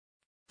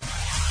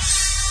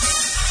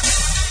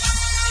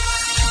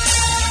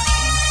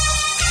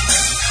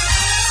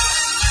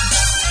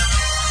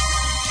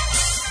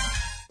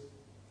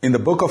in the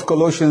book of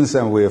Colossians,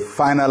 and we're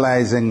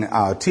finalizing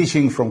our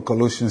teaching from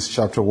Colossians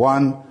chapter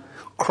 1,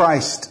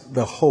 Christ,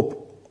 the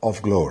hope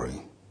of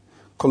glory.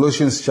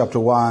 Colossians chapter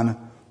 1,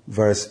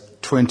 verse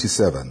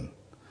 27.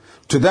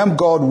 To them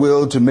God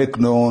willed to make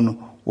known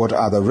what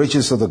are the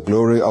riches of the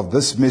glory of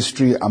this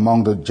mystery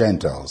among the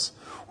Gentiles,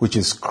 which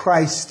is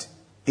Christ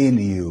in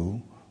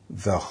you,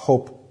 the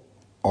hope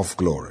of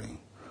glory.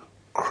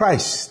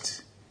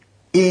 Christ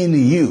in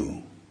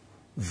you,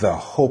 the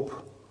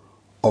hope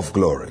of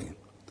glory.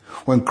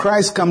 When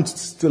Christ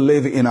comes to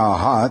live in our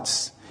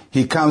hearts,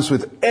 he comes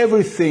with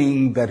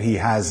everything that he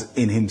has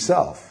in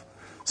himself.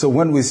 So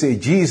when we say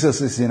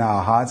Jesus is in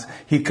our hearts,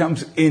 he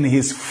comes in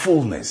his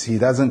fullness. He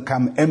doesn't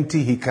come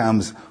empty, he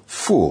comes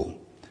full.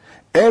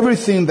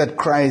 Everything that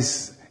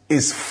Christ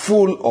is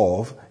full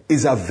of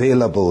is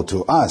available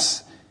to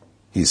us.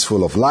 He's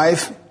full of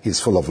life, he's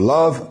full of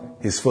love,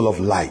 he's full of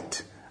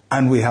light.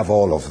 And we have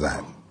all of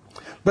that.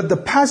 But the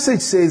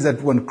passage says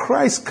that when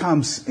Christ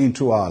comes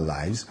into our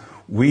lives,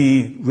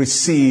 we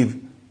receive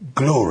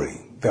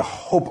glory, the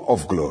hope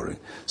of glory.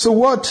 So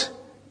what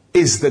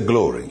is the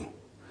glory?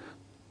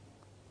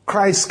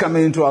 Christ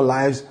coming into our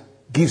lives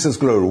gives us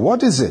glory.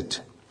 What is it?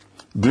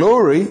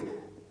 Glory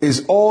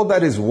is all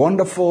that is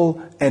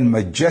wonderful and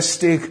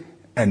majestic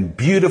and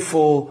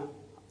beautiful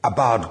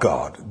about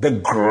God. The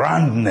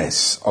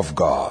grandness of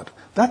God.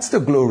 That's the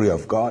glory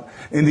of God.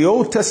 In the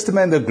Old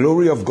Testament, the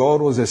glory of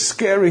God was a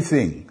scary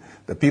thing.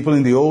 The people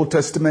in the Old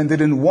Testament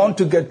didn't want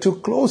to get too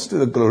close to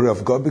the glory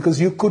of God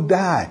because you could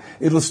die.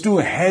 It was too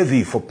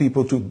heavy for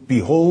people to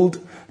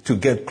behold, to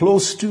get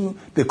close to.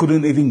 They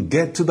couldn't even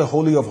get to the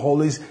Holy of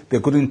Holies. They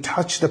couldn't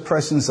touch the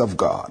presence of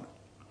God.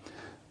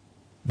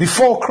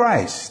 Before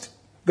Christ,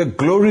 the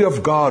glory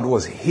of God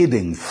was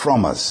hidden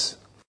from us.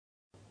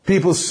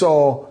 People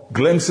saw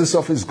glimpses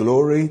of his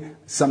glory,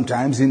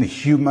 sometimes in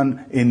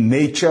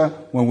nature.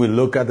 When we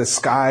look at the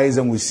skies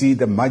and we see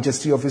the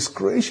majesty of his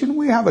creation,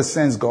 we have a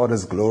sense God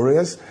is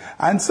glorious.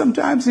 And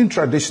sometimes in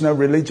traditional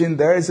religion,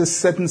 there is a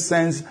certain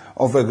sense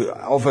of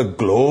a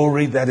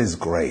glory that is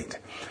great.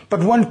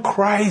 But when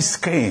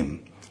Christ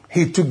came,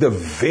 he took the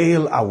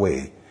veil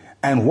away,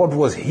 and what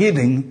was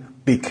hidden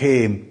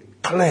became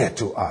clear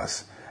to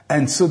us.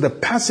 And so the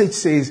passage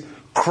says,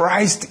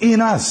 Christ in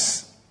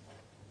us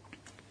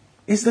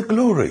is the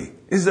glory,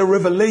 is the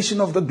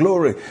revelation of the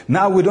glory.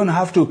 Now we don't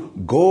have to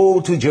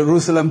go to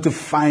Jerusalem to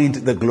find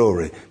the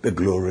glory. The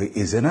glory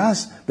is in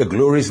us. The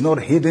glory is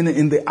not hidden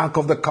in the Ark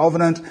of the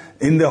Covenant,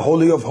 in the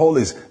Holy of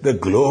Holies. The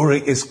glory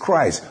is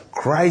Christ.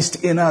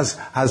 Christ in us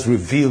has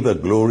revealed the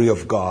glory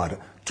of God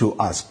to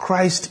us.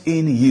 Christ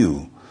in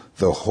you,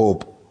 the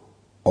hope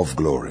of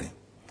glory.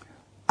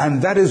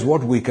 And that is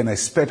what we can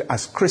expect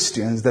as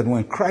Christians, that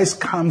when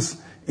Christ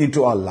comes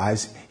into our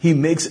lives, he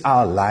makes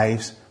our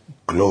lives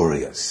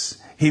glorious.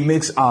 He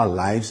makes our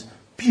lives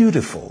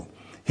beautiful.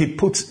 He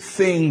puts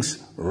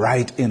things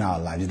right in our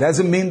lives. It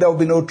doesn't mean there will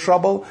be no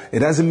trouble. It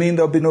doesn't mean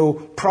there will be no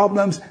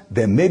problems.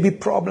 There may be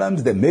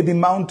problems. There may be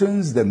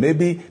mountains. There may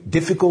be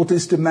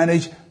difficulties to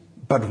manage.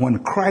 But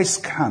when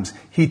Christ comes,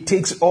 he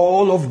takes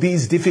all of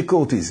these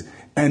difficulties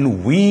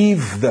and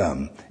weave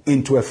them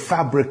into a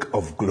fabric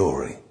of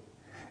glory.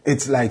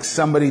 It's like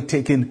somebody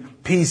taking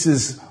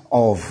pieces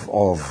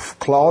of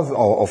cloth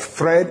or of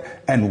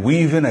thread and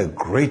weaving a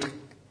great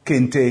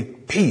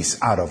kente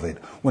piece out of it.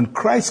 When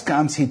Christ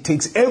comes, he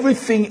takes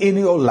everything in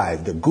your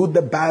life, the good,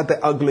 the bad,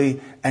 the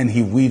ugly, and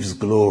he weaves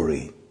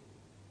glory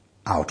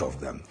out of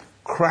them.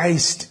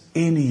 Christ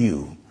in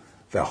you,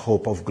 the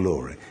hope of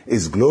glory,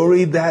 is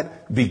glory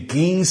that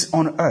begins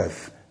on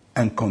earth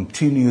and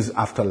continues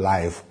after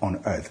life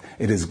on earth.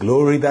 It is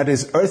glory that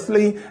is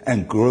earthly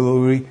and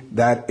glory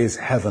that is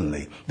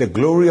heavenly. The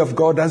glory of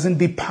God doesn't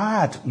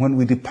depart when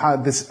we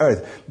depart this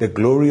earth. The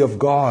glory of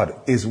God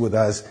is with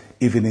us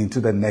even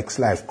into the next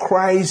life.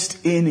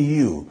 Christ in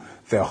you,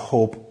 the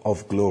hope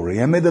of glory.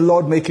 And may the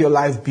Lord make your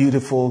life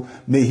beautiful.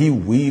 May he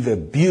weave a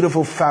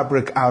beautiful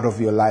fabric out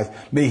of your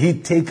life. May he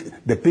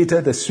take the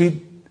bitter, the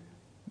sweet,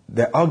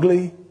 the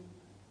ugly,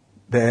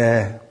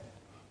 the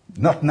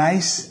not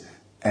nice,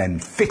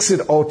 and fix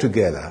it all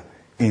together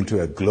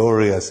into a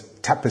glorious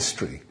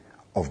tapestry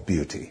of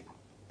beauty.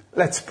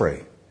 Let's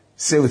pray.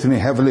 Say with me,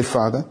 Heavenly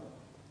Father,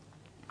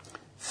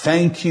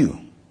 thank you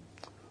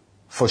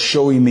for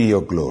showing me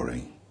your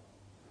glory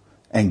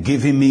and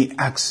giving me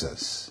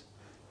access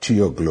to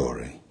your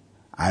glory.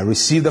 I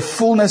receive the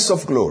fullness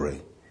of glory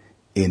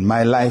in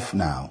my life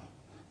now.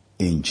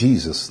 In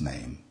Jesus'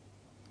 name,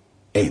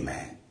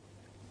 amen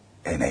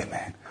and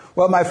amen.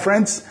 Well, my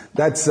friends,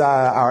 that's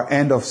our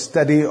end of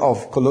study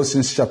of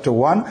Colossians chapter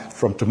 1.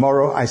 From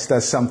tomorrow, I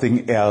start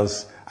something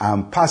else.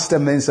 I'm Pastor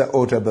Mensa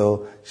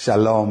Otabil.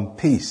 Shalom,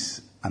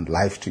 peace, and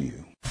life to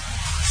you.